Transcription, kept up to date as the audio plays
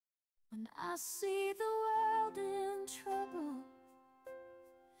When I see the world in trouble,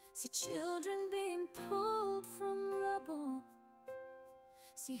 see children being pulled from rubble,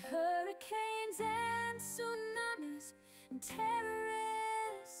 see hurricanes and tsunamis and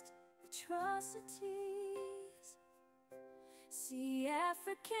terrorist atrocities, see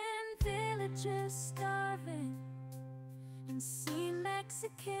African villagers starving, and see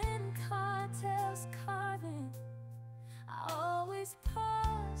Mexican cartels carving, I always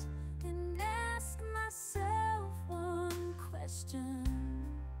pause and ask myself one question.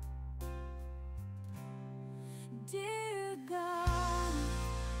 Dear God,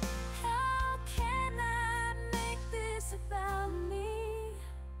 how can I make this about me?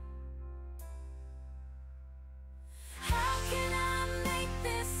 How can I make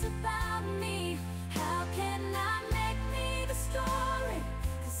this about me? How can I make me the story?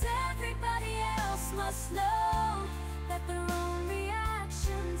 'Cause everybody else must know that their own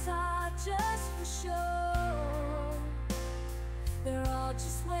reactions are just for show. They're all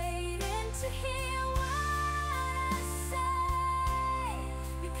just waiting to hear what I say,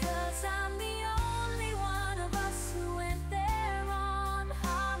 because I'm the only one of us who went there on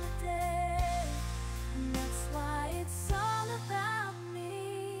holiday, and that's why it's all about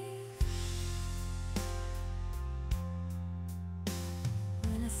me.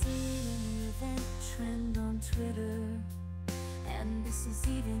 When I see an event trend on Twitter, and this is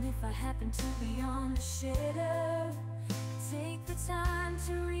even if I happen to be on the shitter, take the time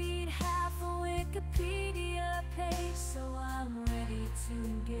to read half a Wikipedia page so I'm ready to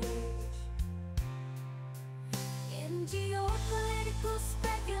engage in geopolitical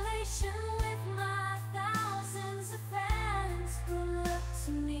spectrum.